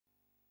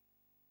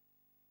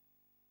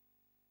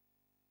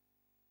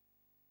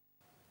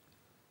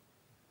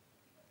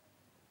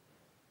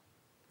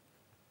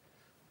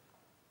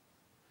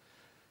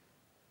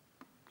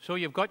So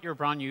you've got your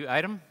brand new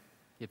item,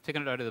 you've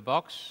taken it out of the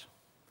box,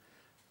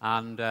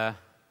 and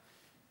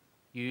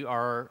you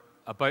are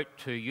about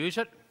to use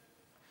it.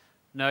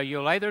 Now,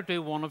 you'll either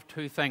do one of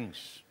two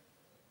things.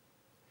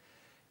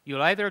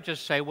 You'll either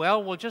just say,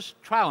 well, we'll just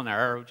trial and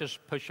error, we'll just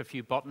push a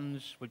few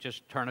buttons, we'll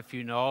just turn a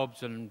few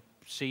knobs and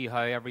see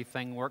how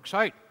everything works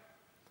out.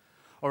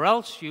 Or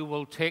else you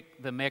will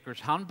take the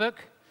Maker's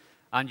Handbook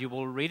and you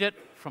will read it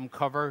from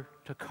cover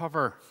to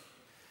cover.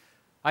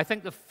 I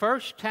think the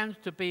first tends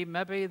to be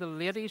maybe the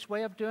ladies'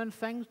 way of doing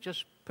things,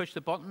 just push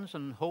the buttons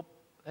and hope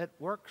it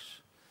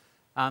works.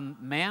 And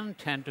men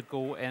tend to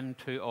go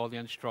into all the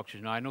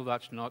instructions. Now, I know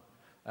that's not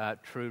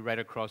true right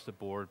across the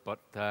board, but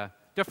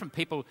different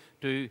people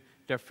do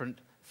different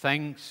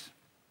things.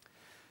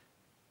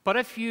 But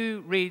if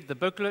you read the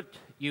booklet,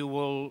 you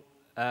will,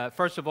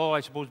 first of all, I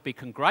suppose, be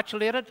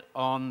congratulated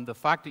on the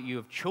fact that you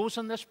have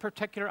chosen this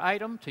particular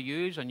item to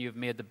use and you've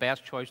made the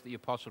best choice that you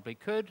possibly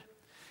could.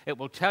 It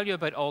will tell you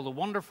about all the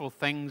wonderful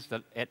things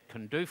that it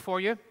can do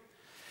for you.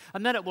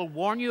 And then it will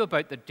warn you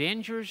about the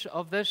dangers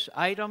of this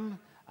item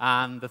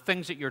and the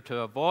things that you're to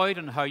avoid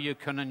and how you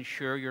can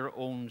ensure your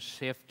own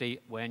safety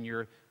when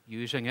you're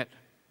using it.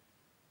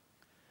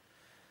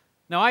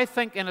 Now, I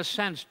think, in a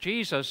sense,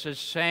 Jesus is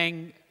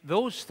saying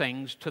those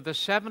things to the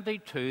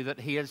 72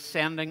 that he is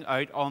sending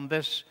out on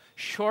this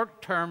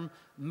short-term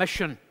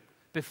mission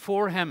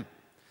before him.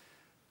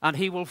 And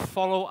he will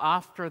follow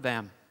after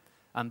them.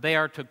 And they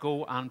are to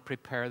go and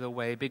prepare the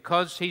way,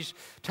 because he's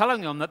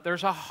telling them that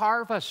there's a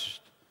harvest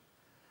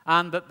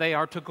and that they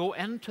are to go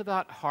into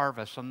that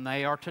harvest and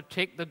they are to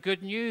take the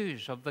good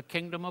news of the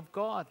kingdom of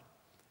God.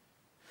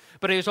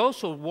 But he's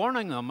also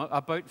warning them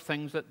about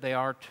things that they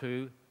are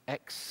to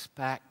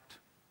expect.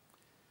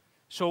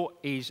 So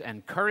he's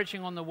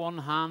encouraging on the one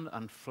hand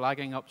and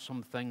flagging up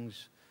some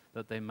things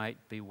that they might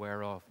be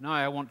aware of. Now,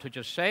 I want to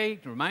just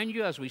remind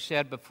you, as we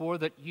said before,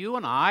 that you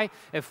and I,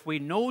 if we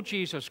know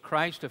Jesus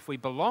Christ, if we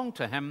belong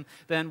to him,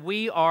 then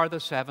we are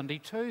the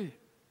 72.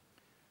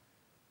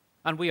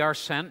 And we are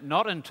sent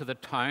not into the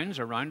towns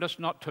around us,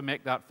 not to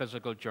make that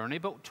physical journey,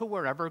 but to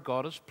wherever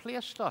God has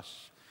placed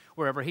us,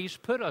 wherever he's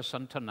put us.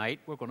 And tonight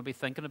we're going to be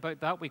thinking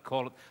about that. We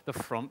call it the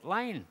front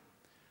line.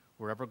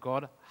 Wherever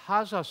God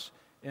has us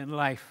in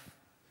life,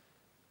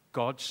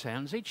 God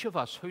sends each of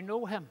us who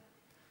know him.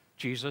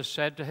 Jesus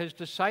said to his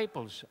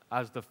disciples,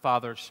 as the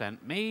Father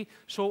sent me,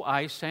 so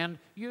I send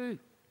you.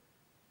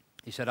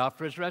 He said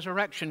after his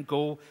resurrection,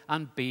 go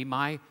and be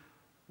my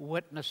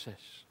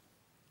witnesses.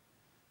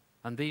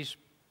 And these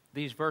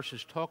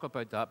verses talk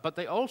about that, but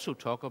they also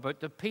talk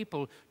about the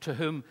people to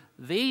whom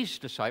these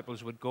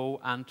disciples would go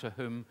and to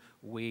whom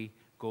we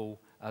go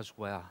as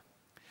well.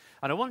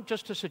 And I want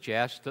just to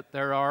suggest that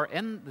there's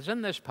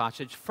in this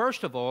passage,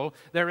 first of all,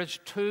 there is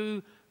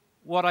two,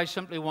 what I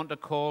simply want to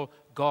call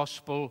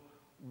gospel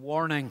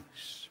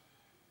warnings.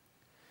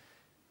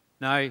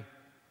 Now,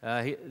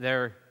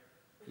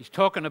 he's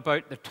talking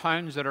about the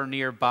towns that are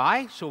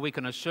nearby, so we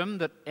can assume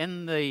that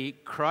in the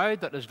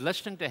crowd that is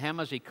listening to him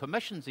as he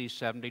commissions these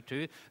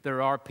 72,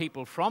 there are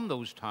people from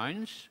those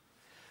towns.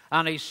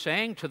 And he's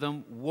saying to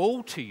them,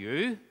 woe to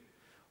you,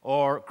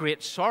 or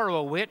great sorrow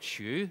awaits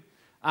you,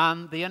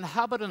 and the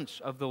inhabitants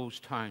of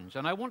those towns.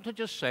 And I want to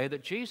just say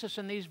that Jesus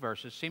in these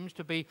verses seems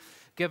to be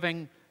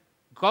giving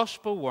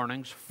gospel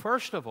warnings,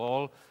 first of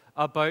all,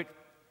 about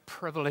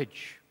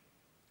privilege.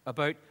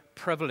 About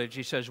privilege.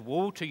 He says,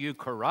 woe to you,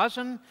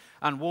 Chorazin,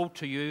 and woe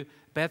to you,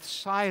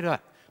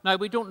 Bethsaida. Now,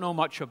 we don't know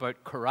much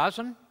about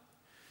Chorazin,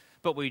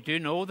 but we do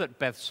know that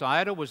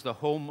Bethsaida was the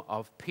home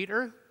of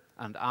Peter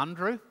and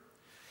Andrew.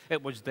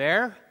 It was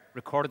there,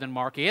 recorded in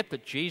Mark 8,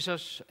 that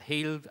Jesus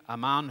healed a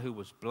man who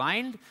was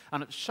blind,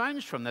 and it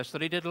sounds from this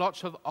that he did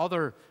lots of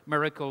other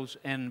miracles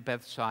in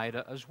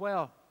Bethsaida as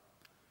well.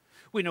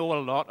 We know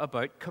a lot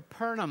about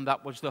Capernaum.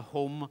 That was the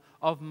home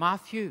of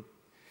Matthew.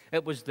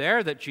 It was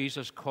there that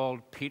Jesus called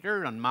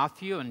Peter and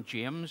Matthew and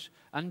James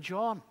and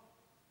John.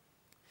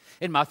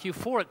 In Matthew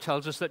 4, it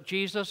tells us that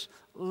Jesus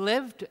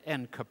lived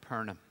in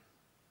Capernaum.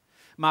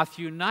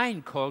 Matthew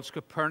 9 calls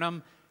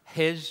Capernaum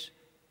his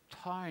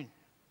town.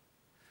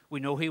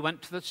 We know he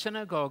went to the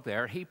synagogue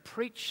there. He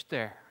preached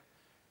there.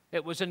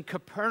 It was in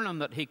Capernaum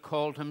that he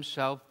called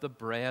himself the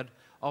bread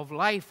of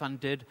life and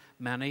did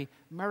many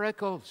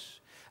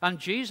miracles. And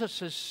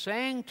Jesus is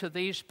saying to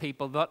these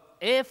people that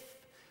if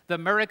the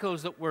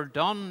miracles that were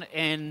done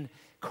in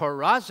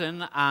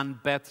Chorazin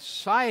and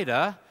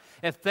Bethsaida,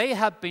 if they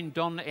had been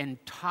done in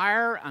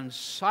Tyre and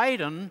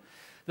Sidon,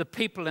 the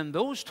people in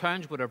those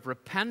towns would have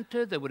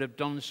repented. They would have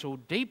done so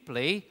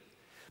deeply.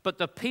 But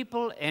the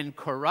people in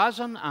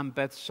Chorazin and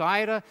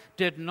Bethsaida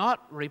did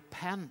not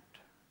repent.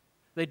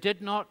 They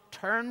did not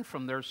turn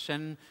from their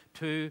sin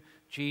to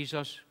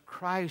Jesus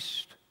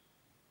Christ.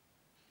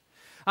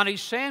 And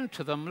he's saying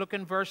to them, look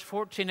in verse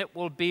 14, it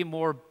will be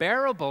more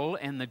bearable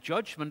in the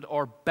judgment,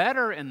 or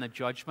better in the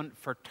judgment,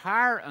 for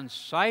Tyre and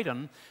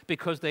Sidon,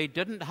 because they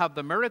didn't have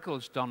the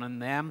miracles done in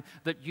them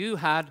that you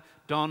had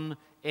done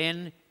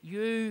in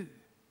you.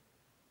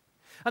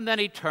 And then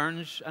he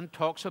turns and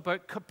talks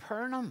about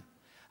Capernaum.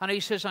 And he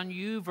says, and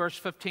you, verse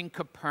 15,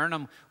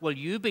 Capernaum, will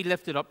you be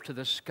lifted up to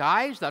the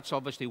skies? That's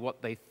obviously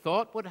what they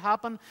thought would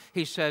happen.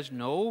 He says,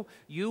 no,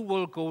 you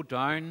will go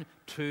down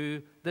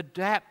to the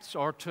depths,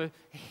 or to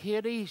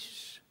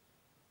Hades.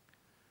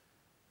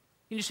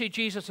 You see,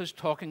 Jesus is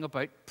talking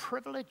about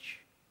privilege.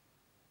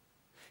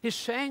 He's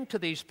saying to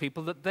these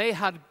people that they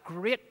had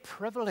great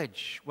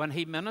privilege when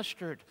he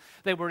ministered.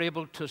 They were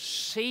able to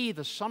see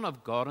the Son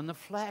of God in the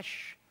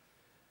flesh.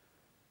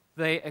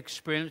 They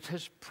experienced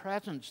his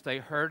presence. They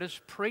heard his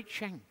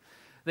preaching.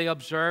 They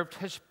observed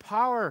his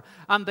power,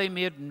 and they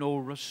made no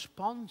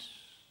response.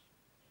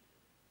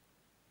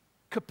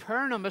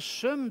 Capernaum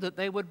assumed that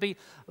they would be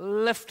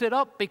lifted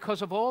up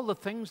because of all the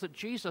things that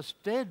Jesus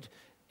did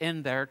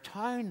in their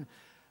town.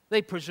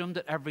 They presumed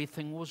that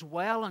everything was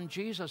well, and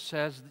Jesus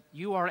says,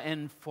 you are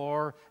in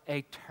for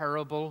a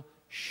terrible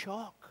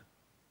shock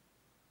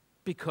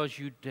because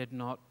you did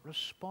not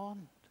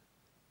respond.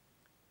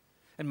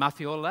 In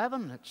Matthew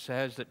 11, it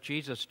says that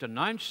Jesus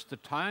denounced the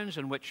towns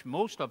in which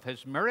most of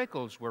his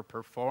miracles were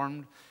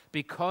performed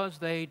because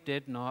they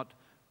did not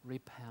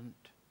repent.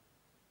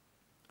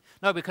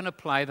 Now, we can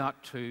apply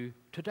that to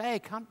today,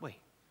 can't we?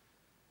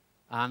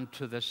 And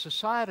to this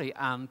society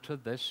and to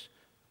this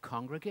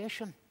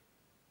congregation.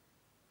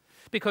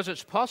 Because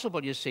it's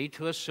possible, you see,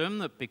 to assume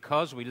that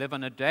because we live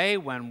in a day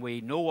when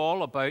we know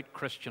all about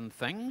Christian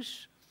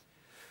things,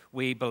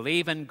 we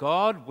believe in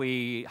God,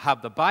 we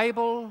have the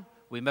Bible,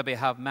 we maybe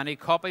have many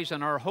copies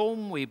in our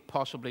home, we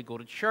possibly go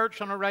to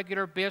church on a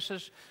regular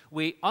basis,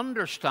 we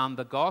understand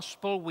the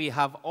gospel, we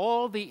have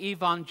all the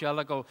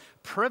evangelical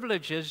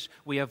privileges,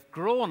 we have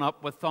grown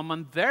up with them,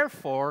 and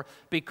therefore,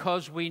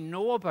 because we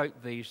know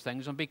about these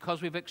things and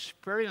because we've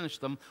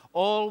experienced them,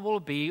 all will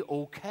be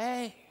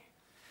okay.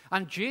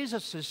 And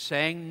Jesus is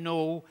saying,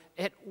 no,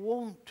 it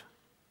won't.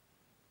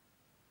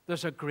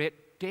 There's a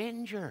great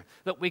danger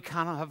that we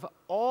can have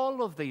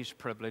all of these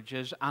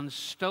privileges and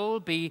still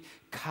be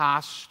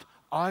cast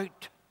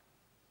out.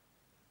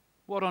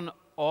 What an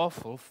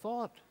awful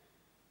thought.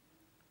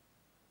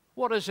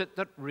 What is it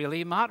that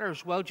really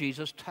matters? Well,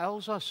 Jesus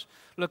tells us.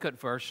 Look at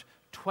verse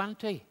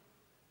 20.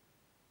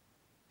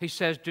 He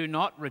says, do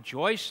not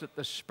rejoice that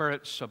the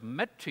spirits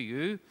submit to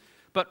you,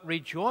 but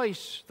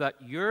rejoice that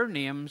your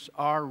names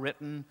are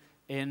written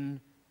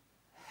in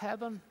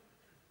heaven.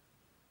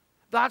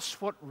 That's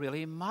what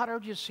really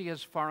mattered, you see,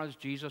 as far as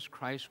Jesus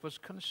Christ was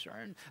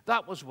concerned.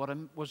 That was what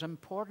was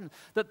important,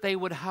 that they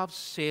would have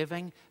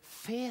saving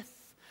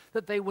faith,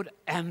 that they would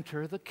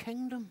enter the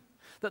kingdom,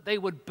 that they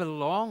would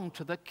belong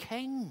to the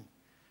King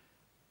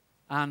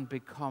and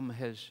become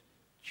his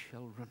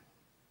children.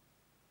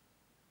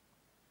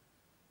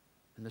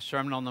 In the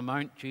Sermon on the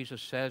Mount,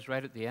 Jesus says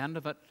right at the end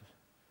of it,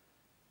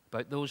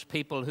 about those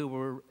people who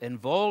were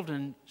involved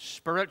in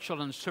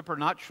spiritual and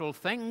supernatural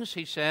things,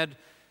 he said,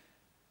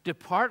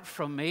 depart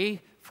from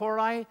me, for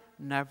I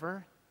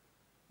never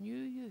knew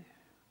you.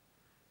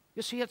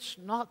 You see, it's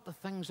not the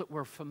things that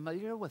we're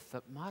familiar with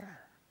that matter.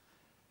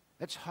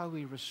 It's how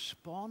we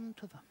respond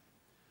to them.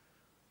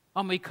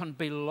 And we can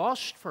be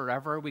lost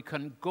forever. We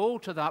can go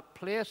to that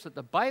place that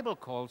the Bible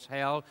calls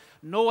hell,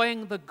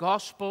 knowing the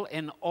gospel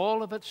in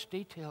all of its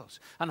details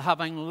and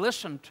having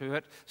listened to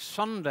it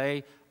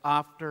Sunday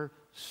after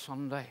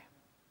Sunday.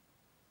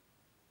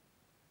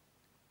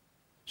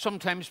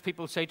 Sometimes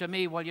people say to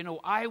me, well, you know,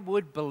 I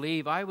would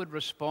believe, I would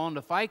respond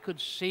if I could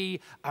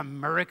see a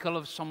miracle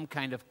of some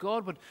kind. If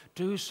God would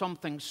do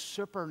something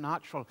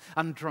supernatural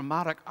and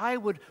dramatic, I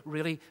would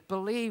really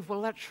believe. Well,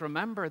 let's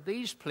remember,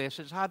 these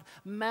places had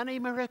many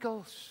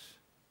miracles.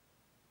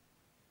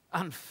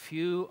 And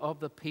few of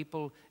the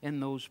people in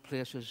those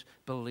places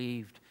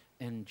believed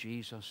in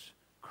Jesus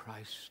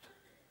Christ.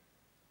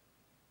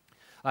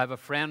 I have a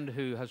friend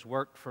who has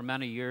worked for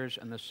many years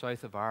in the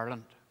south of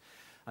Ireland.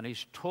 And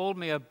he's told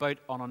me about,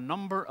 on a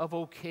number of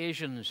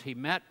occasions, he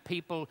met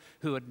people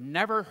who had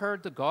never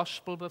heard the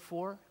gospel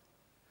before.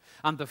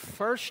 And the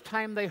first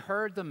time they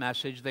heard the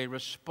message, they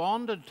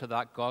responded to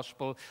that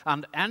gospel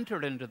and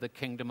entered into the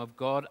kingdom of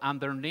God, and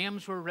their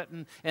names were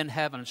written in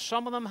heaven.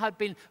 Some of them had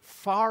been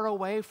far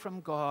away from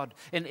God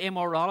in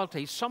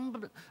immorality.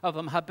 Some of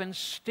them had been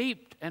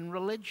steeped in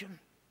religion,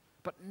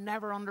 but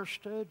never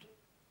understood.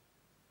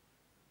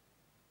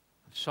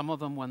 Some of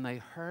them, when they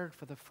heard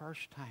for the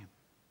first time,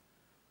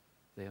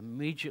 they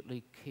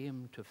immediately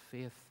came to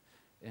faith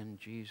in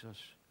Jesus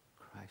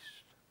Christ.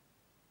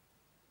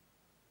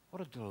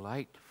 What a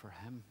delight for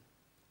him.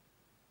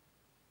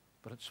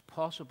 But it's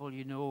possible,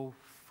 you know,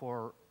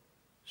 for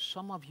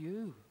some of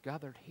you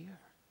gathered here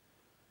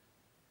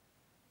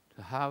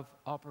to have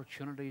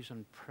opportunities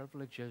and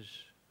privileges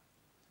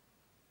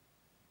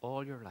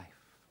all your life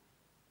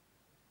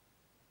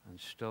and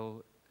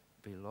still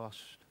be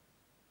lost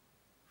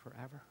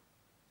forever.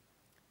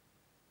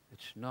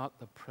 It's not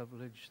the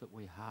privilege that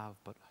we have,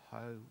 but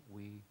how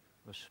we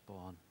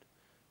respond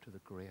to the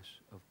grace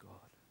of God.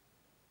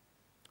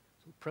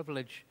 So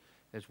privilege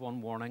is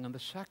one warning, and the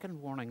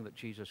second warning that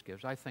Jesus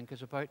gives, I think,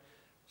 is about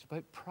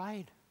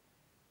pride.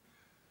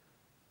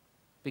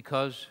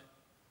 Because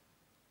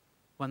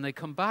When they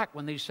come back,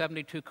 when these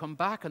 72 come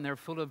back and they're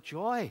full of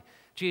joy,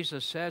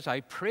 Jesus says,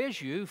 I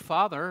praise you,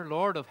 Father,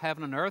 Lord of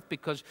heaven and earth,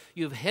 because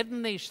you've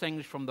hidden these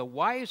things from the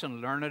wise and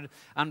learned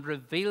and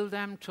revealed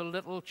them to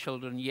little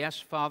children. Yes,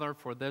 Father,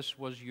 for this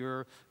was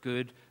your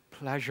good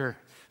pleasure.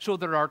 So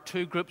there are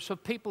two groups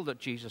of people that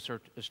Jesus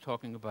is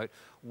talking about.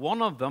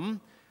 One of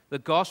them, the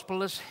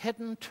gospel is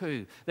hidden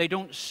to. They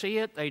don't see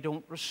it, they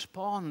don't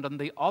respond. And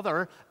the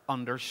other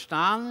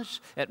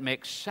understands, it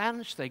makes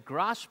sense, they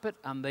grasp it,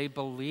 and they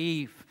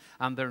believe.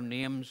 And their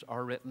names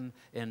are written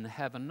in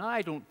heaven. Now,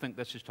 I don't think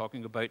this is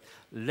talking about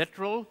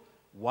literal,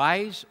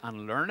 wise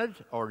and learned,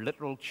 or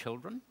literal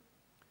children.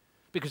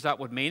 Because that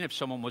would mean if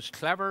someone was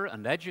clever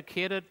and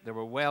educated, they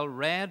were well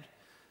read,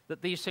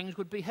 that these things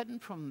would be hidden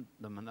from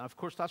them. And of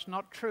course, that's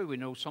not true. We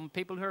know some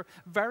people who are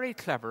very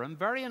clever and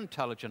very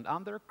intelligent,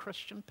 and they're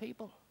Christian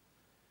people.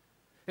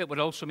 It would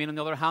also mean, on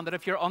the other hand, that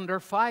if you're under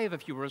 5,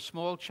 if you were a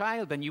small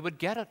child, then you would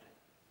get it.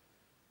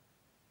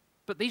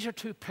 But these are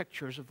two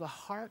pictures of the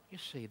heart, you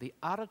see, the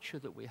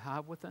attitude that we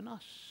have within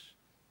us.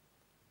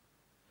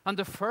 And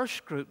the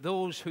first group,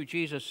 those who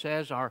Jesus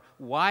says are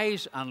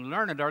wise and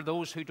learned, are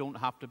those who don't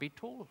have to be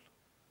told.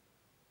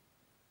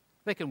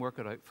 They can work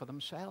it out for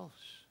themselves.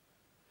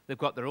 They've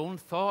got their own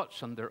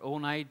thoughts and their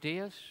own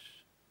ideas.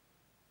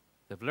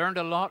 They've learned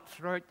a lot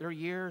throughout their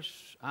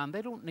years, and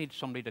they don't need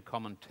somebody to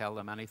come and tell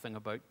them anything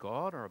about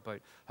God or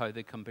about how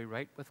they can be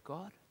right with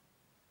God.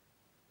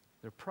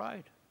 They're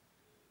proud.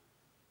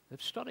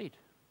 They've studied.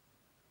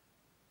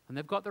 And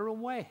they've got their own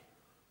way.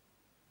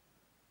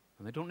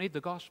 And they don't need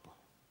the gospel.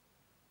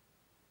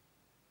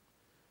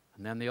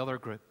 And then the other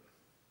group,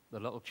 the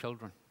little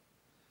children,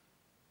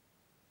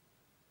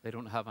 they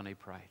don't have any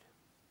pride.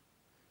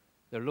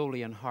 They're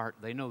lowly in heart.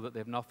 They know that they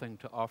have nothing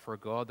to offer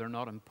God. They're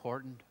not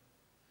important.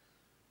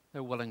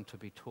 They're willing to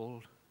be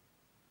told.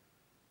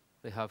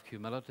 They have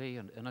humility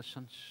and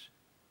innocence.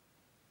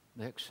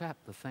 They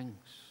accept the things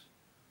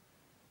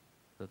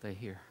that they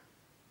hear.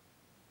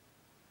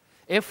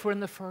 If we're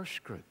in the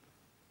first group,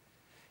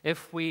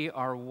 if we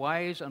are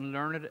wise and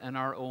learned in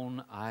our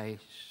own eyes,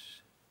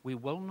 we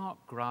will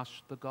not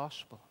grasp the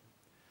gospel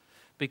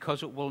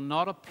because it will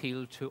not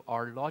appeal to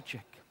our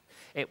logic.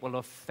 It will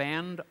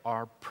offend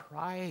our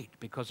pride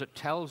because it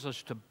tells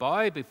us to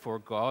bow before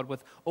God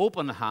with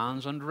open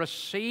hands and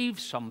receive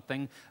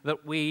something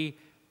that we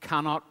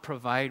cannot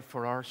provide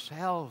for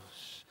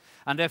ourselves.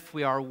 And if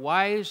we are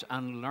wise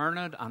and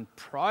learned and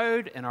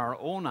proud in our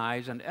own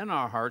eyes and in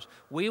our hearts,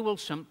 we will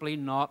simply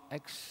not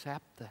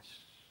accept this.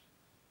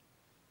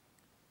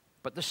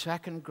 But the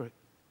second group,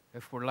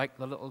 if we're like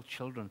the little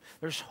children,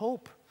 there's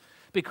hope.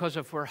 Because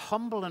if we're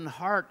humble in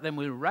heart, then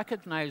we'll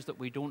recognize that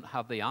we don't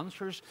have the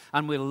answers,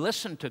 and we'll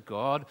listen to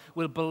God,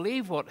 we'll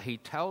believe what He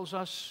tells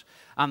us,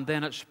 and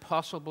then it's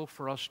possible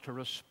for us to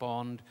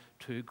respond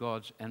to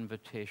God's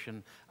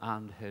invitation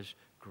and His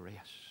grace.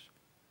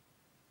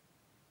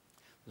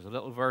 There's a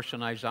little verse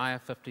in Isaiah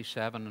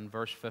 57 and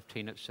verse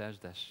 15. It says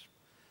this.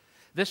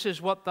 This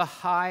is what the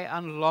high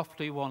and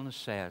lofty one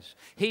says.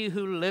 He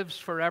who lives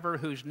forever,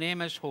 whose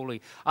name is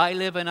holy. I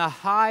live in a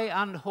high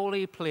and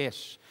holy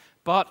place.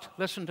 But,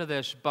 listen to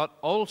this, but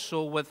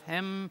also with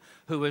him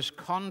who is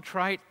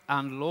contrite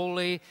and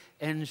lowly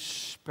in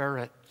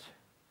spirit.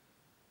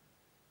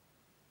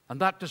 And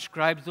that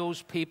describes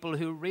those people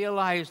who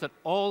realize that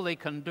all they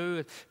can do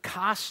is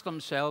cast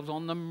themselves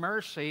on the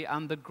mercy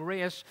and the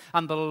grace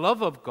and the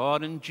love of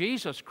God in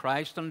Jesus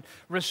Christ and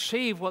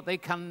receive what they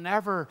can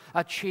never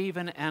achieve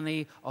in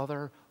any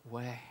other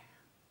way.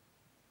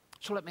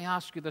 So let me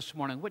ask you this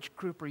morning, which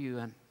group are you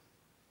in?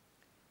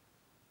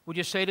 Would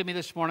you say to me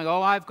this morning,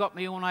 oh, I've got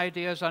my own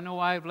ideas, I know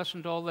I've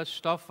listened to all this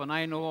stuff, and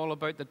I know all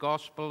about the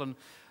gospel, and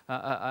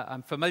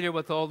I'm familiar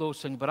with all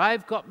those things, but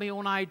I've got my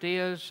own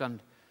ideas,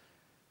 and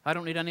I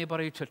don't need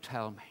anybody to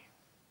tell me.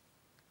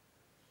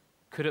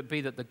 Could it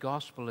be that the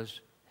gospel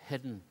is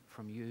hidden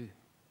from you?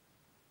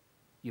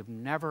 You've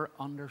never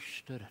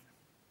understood it.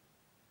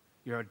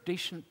 You're a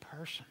decent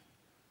person,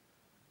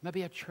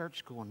 maybe a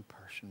church-going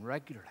person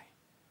regularly,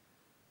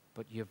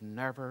 but you've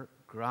never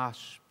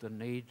grasped the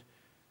need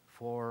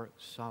for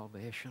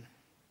salvation?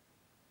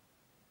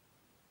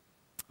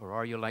 Or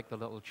are you like the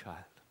little child?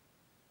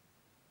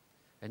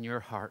 In your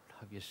heart,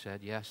 have you said,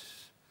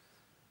 yes,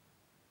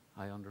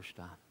 I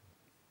understand.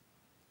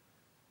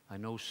 I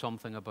know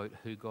something about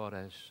who God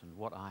is and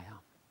what I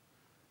am.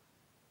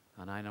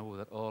 And I know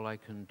that all I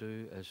can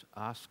do is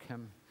ask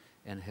Him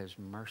in His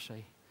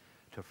mercy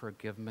to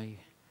forgive me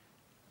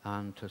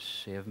and to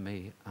save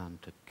me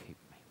and to keep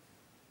me.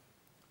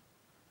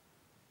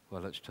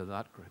 Well, it's to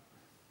that group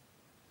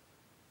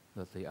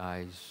that the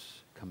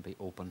eyes can be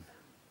open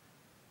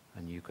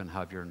and you can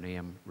have your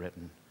name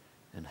written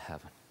in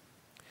heaven.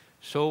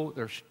 So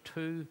there's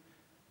two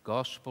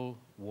gospel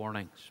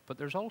warnings, but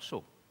there's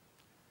also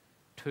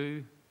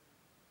two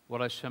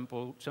what I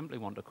simply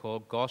want to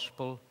call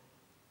gospel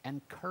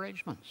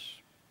encouragements.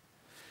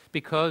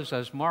 Because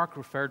as Mark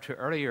referred to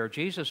earlier,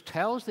 Jesus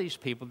tells these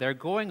people they're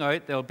going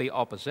out, there'll be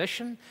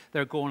opposition,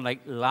 they're going like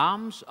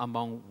lambs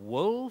among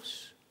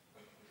wolves.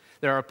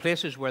 There are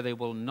places where they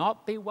will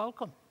not be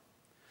welcome.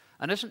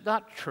 And isn't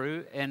that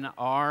true in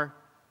our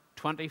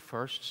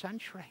 21st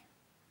century?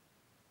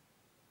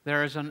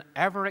 There is an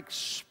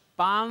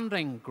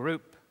ever-expanding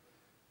group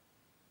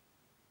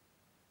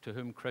to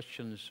whom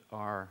Christians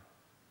are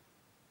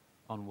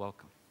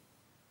unwelcome.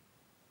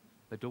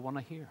 They don't want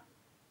to hear.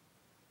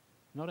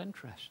 Not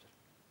interested.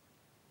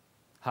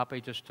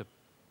 Happy just to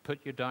put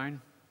you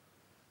down,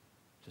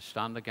 to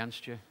stand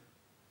against you,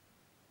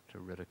 to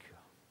ridicule.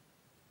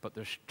 But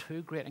there's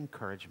two great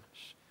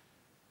encouragements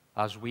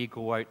as we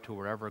go out to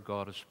wherever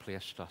God has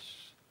placed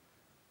us.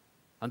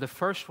 And the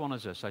first one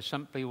is this. I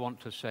simply want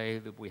to say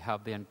that we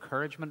have the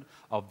encouragement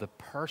of the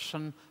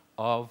person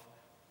of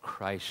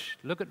Christ.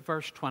 Look at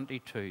verse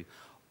 22.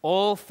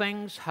 All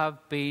things have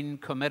been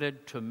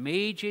committed to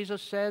me,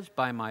 Jesus says,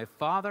 by my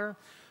Father.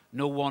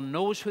 No one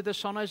knows who the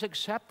Son is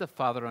except the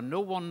Father, and no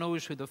one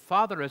knows who the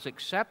Father is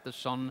except the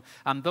Son,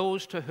 and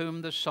those to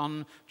whom the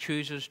Son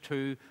chooses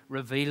to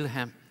reveal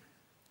him.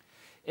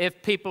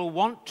 If people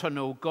want to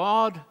know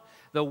God,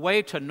 the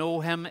way to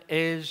know him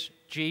is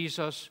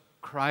Jesus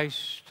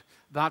Christ.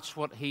 That's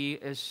what he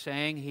is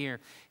saying here.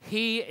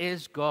 He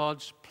is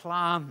God's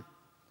plan.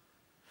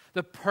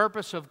 The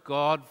purpose of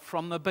God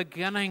from the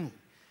beginning,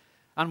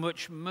 and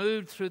which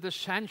moved through the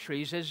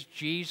centuries, is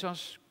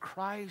Jesus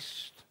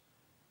Christ.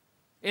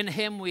 In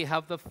him we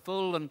have the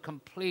full and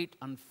complete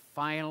and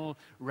final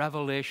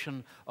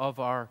revelation of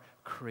our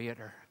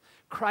Creator.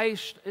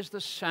 Christ is the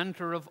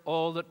center of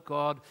all that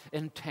God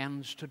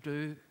intends to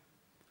do.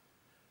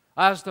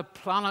 As the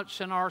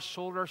planets in our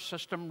solar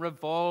system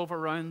revolve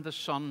around the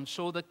sun,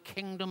 so the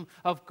kingdom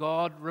of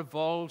God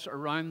revolves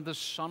around the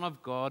Son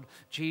of God,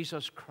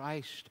 Jesus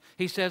Christ.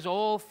 He says,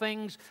 all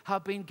things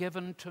have been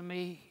given to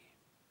me.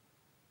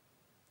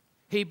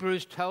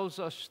 Hebrews tells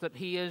us that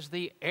he is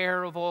the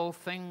heir of all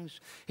things.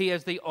 He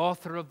is the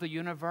author of the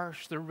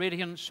universe, the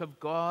radiance of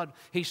God.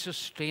 He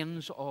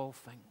sustains all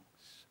things.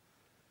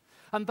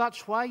 And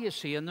that's why you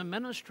see in the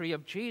ministry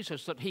of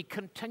Jesus that he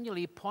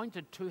continually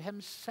pointed to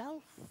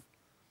himself.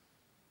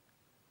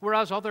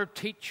 Whereas other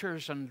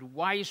teachers and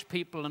wise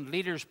people and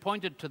leaders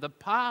pointed to the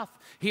path.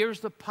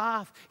 Here's the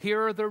path.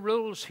 Here are the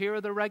rules. Here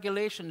are the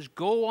regulations.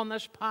 Go on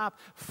this path.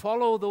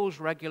 Follow those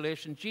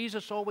regulations.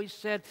 Jesus always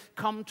said,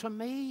 come to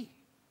me.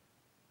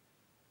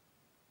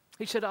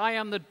 He said, I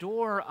am the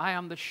door. I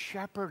am the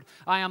shepherd.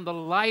 I am the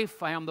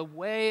life. I am the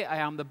way. I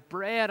am the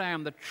bread. I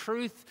am the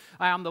truth.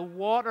 I am the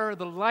water,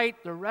 the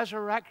light, the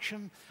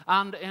resurrection.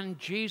 And in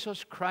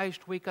Jesus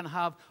Christ we can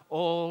have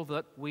all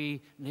that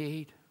we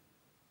need.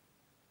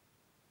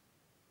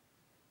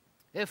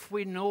 If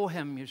we know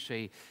him, you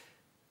see,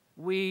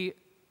 we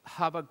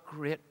have a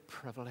great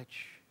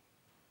privilege.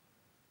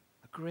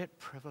 A great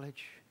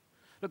privilege.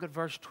 Look at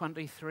verse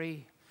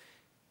 23.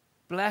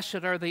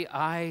 Blessed are the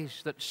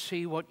eyes that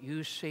see what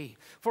you see.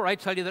 For I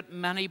tell you that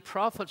many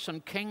prophets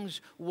and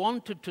kings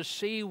wanted to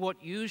see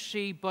what you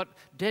see, but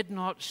did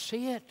not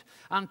see it,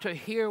 and to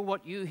hear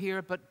what you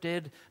hear, but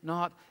did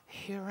not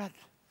hear it.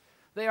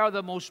 They are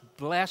the most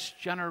blessed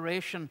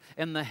generation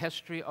in the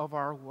history of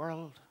our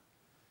world.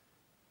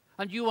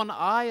 And you and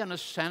I, in a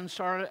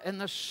sense, are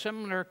in a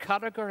similar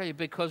category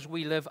because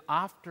we live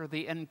after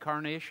the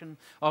incarnation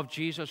of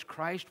Jesus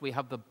Christ. We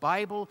have the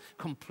Bible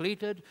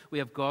completed. We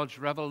have God's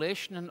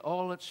revelation in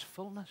all its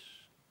fullness.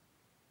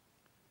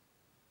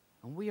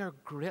 And we are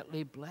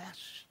greatly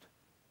blessed.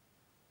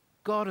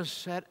 God has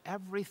said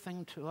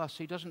everything to us.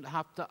 He doesn't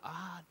have to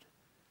add.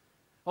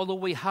 Although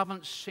we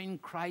haven't seen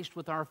Christ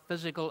with our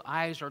physical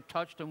eyes or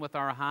touched him with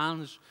our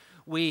hands,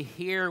 we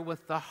hear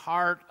with the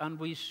heart and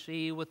we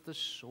see with the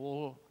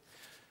soul.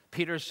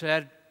 Peter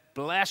said,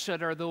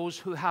 blessed are those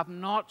who have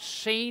not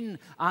seen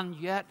and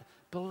yet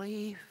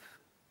believe.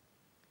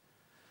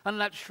 And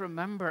let's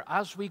remember,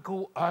 as we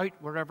go out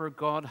wherever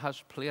God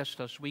has placed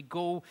us, we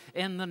go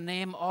in the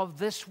name of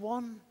this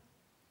one.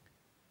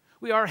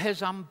 We are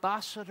his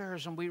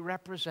ambassadors and we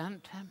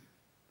represent him.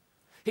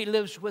 He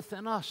lives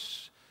within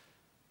us.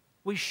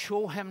 We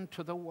show him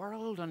to the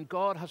world, and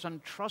God has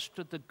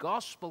entrusted the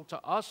gospel to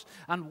us,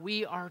 and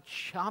we are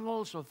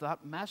channels of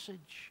that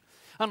message.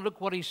 And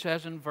look what he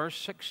says in verse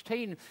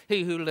 16.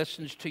 He who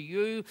listens to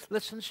you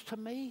listens to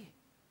me.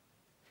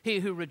 He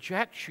who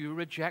rejects you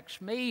rejects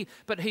me,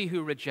 but he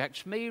who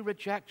rejects me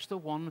rejects the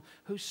one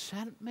who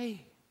sent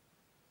me.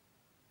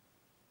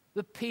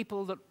 The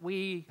people that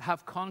we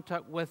have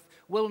contact with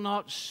will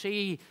not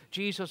see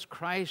Jesus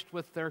Christ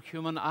with their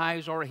human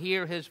eyes or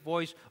hear his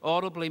voice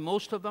audibly,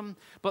 most of them,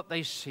 but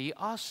they see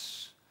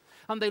us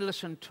and they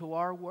listen to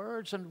our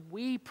words, and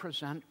we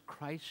present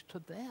Christ to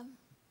them.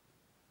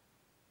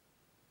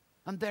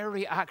 And their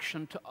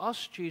reaction to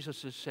us,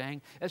 Jesus is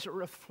saying, is a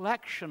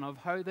reflection of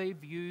how they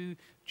view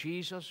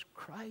Jesus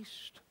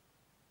Christ.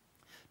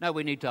 Now,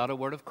 we need to add a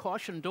word of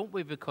caution, don't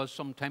we? Because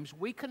sometimes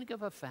we can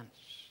give offense.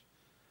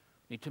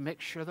 We need to make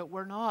sure that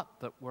we're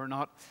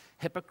not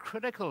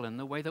hypocritical in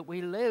the way that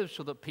we live,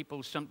 so that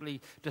people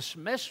simply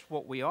dismiss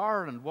what we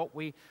are and what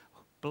we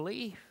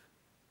believe.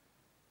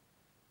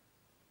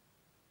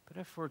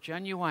 But if we're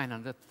genuine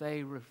and that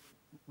they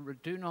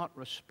do not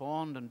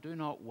respond and do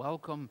not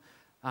welcome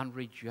and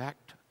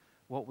reject,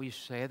 what we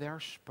say, they are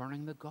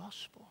spurning the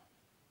gospel.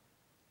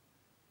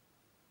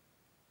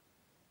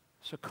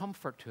 It's a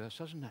comfort to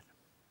us, isn't it,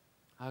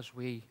 as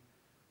we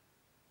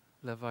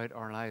live out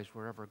our lives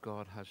wherever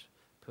God has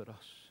put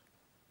us.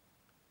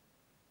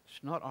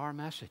 It's not our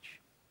message.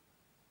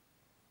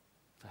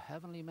 It's a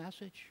heavenly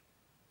message.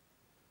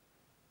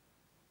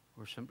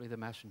 We're simply the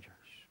messengers.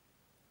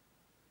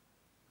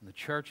 And the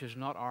church is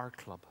not our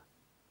club.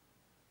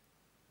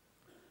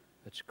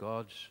 It's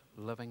God's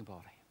living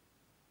body.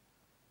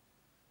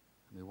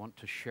 And we want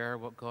to share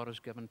what God has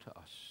given to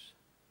us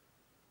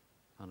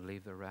and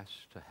leave the rest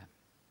to Him.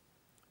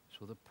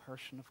 So the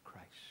person of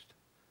Christ,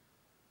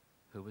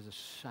 who was the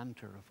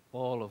center of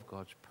all of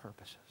God's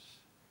purposes.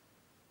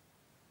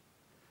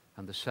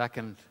 And the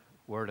second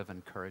word of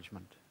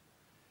encouragement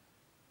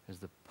is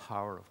the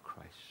power of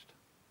Christ.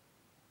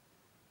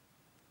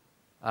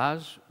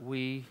 As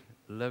we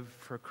live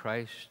for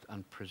Christ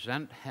and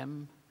present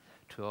Him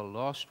to a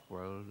lost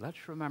world,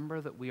 let's remember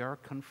that we are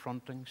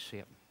confronting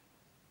Satan.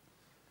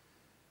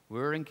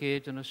 We're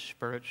engaged in a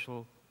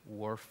spiritual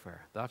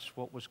warfare. That's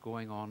what was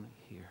going on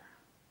here.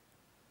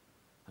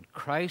 And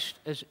Christ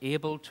is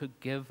able to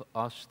give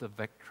us the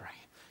victory.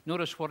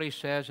 Notice what he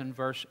says in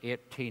verse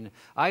 18.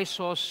 I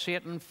saw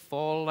Satan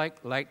fall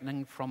like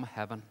lightning from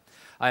heaven.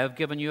 I have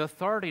given you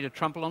authority to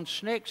trample on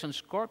snakes and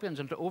scorpions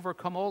and to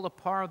overcome all the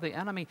power of the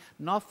enemy.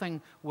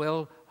 Nothing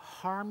will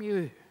harm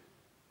you.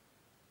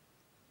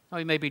 Now,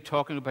 he may be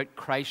talking about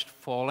Christ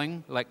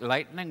falling like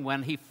lightning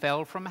when he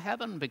fell from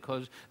heaven,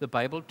 because the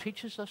Bible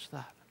teaches us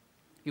that.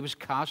 He was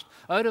cast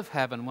out of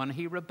heaven when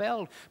he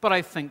rebelled. But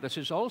I think this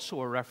is also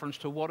a reference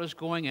to what is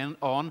going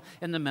on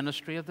in the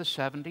ministry of the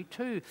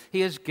 72.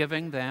 He is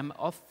giving them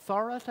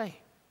authority.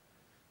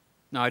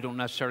 Now, I don't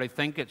necessarily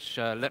think it's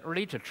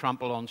literally to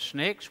trample on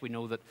snakes. We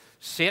know that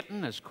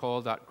Satan is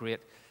called that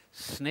great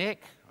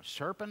snake or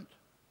serpent.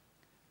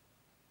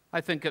 I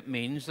think it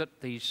means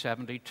that these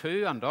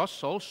 72 and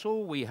us also,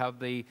 we have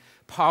the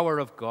power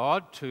of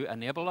God to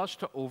enable us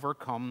to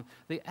overcome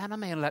the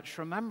enemy. And let's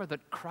remember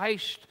that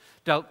Christ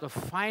dealt the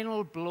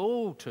final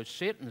blow to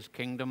Satan's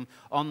kingdom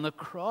on the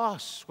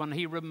cross when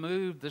he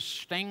removed the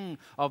sting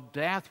of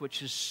death,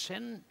 which is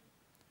sin.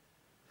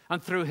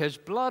 And through his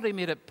blood, he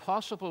made it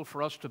possible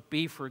for us to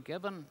be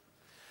forgiven.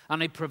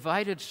 And he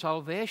provided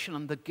salvation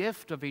and the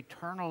gift of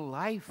eternal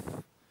life.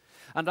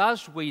 And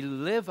as we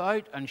live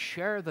out and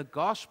share the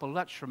gospel,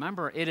 let's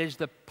remember it is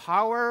the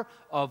power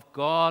of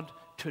God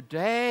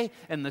today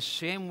in the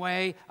same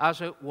way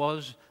as it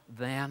was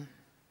then.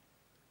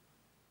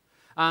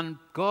 And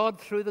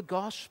God, through the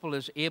gospel,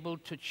 is able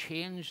to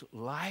change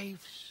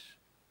lives.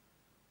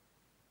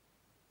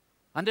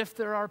 And if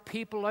there are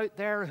people out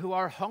there who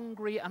are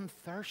hungry and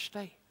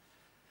thirsty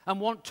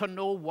and want to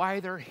know why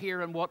they're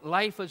here and what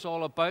life is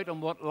all about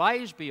and what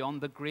lies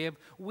beyond the grave,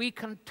 we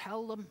can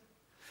tell them.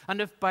 And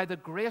if by the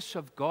grace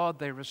of God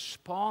they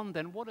respond,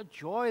 then what a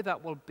joy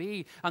that will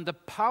be. And the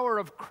power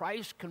of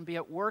Christ can be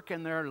at work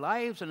in their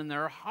lives and in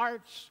their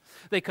hearts.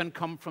 They can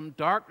come from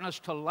darkness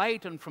to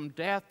light and from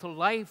death to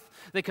life.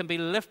 They can be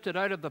lifted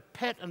out of the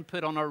pit and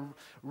put on a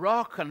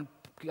rock and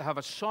have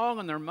a song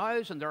in their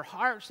mouths and their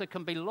hearts. They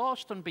can be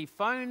lost and be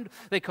found.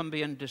 They can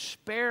be in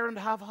despair and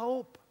have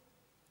hope.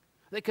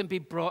 They can be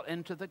brought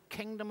into the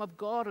kingdom of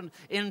God and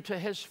into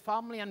His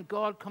family, and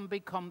God can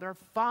become their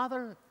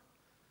Father.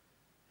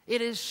 It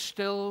is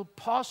still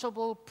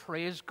possible,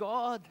 praise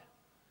God.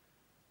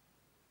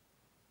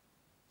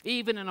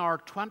 Even in our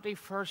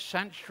 21st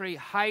century,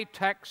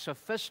 high-tech,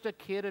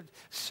 sophisticated,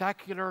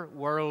 secular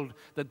world,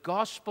 the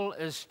gospel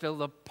is still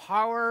the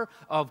power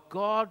of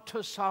God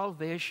to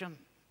salvation.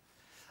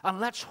 And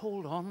let's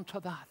hold on to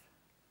that.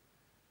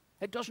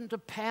 It doesn't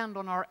depend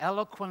on our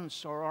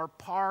eloquence or our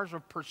powers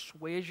of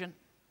persuasion.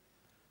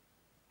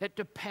 It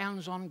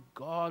depends on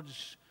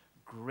God's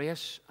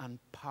grace and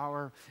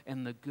power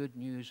in the good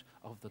news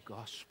of the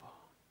gospel.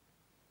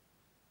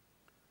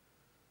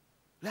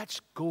 Let's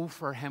go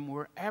for Him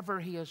wherever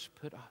He has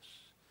put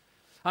us.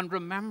 And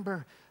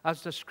remember,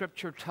 as the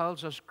Scripture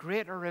tells us,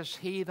 greater is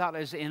He that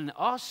is in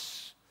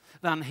us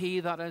than he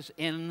that is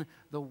in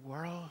the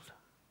world.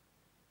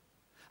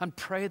 And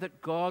pray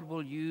that God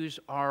will use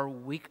our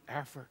weak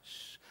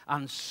efforts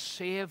and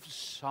save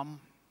some.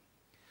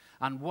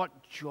 And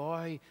what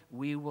joy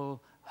we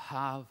will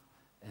have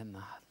in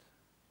that.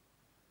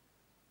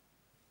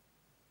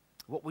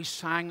 What we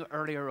sang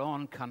earlier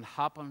on can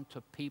happen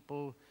to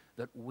people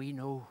that we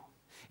know,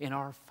 in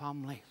our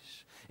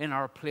families, in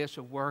our place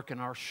of work, in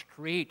our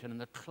street, and in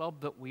the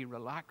club that we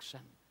relax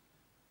in.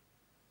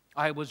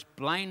 I was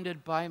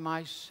blinded by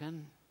my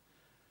sin,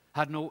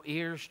 had no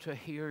ears to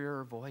hear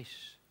your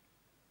voice,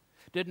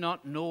 did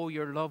not know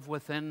your love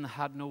within,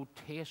 had no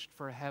taste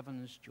for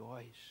heaven's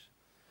joys.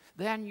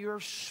 Then your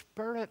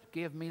Spirit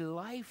gave me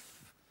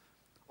life,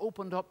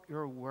 opened up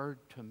your word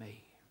to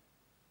me.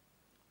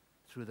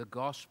 Through the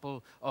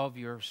gospel of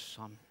your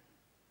Son,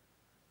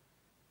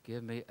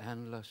 give me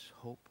endless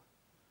hope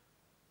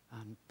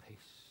and peace.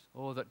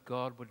 Oh, that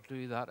God would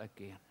do that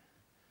again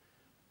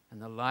in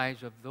the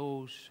lives of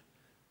those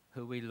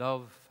who we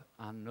love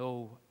and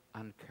know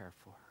and care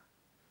for.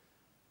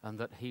 and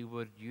that he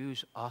would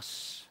use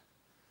us,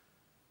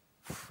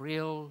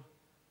 frail,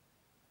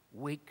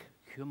 weak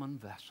human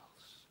vessels,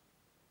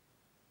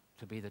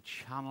 to be the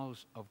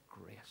channels of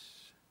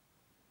grace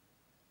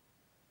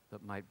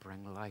that might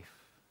bring life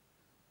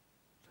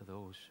to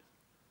those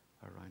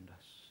around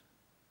us.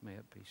 May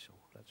it be so.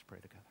 Let's pray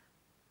together.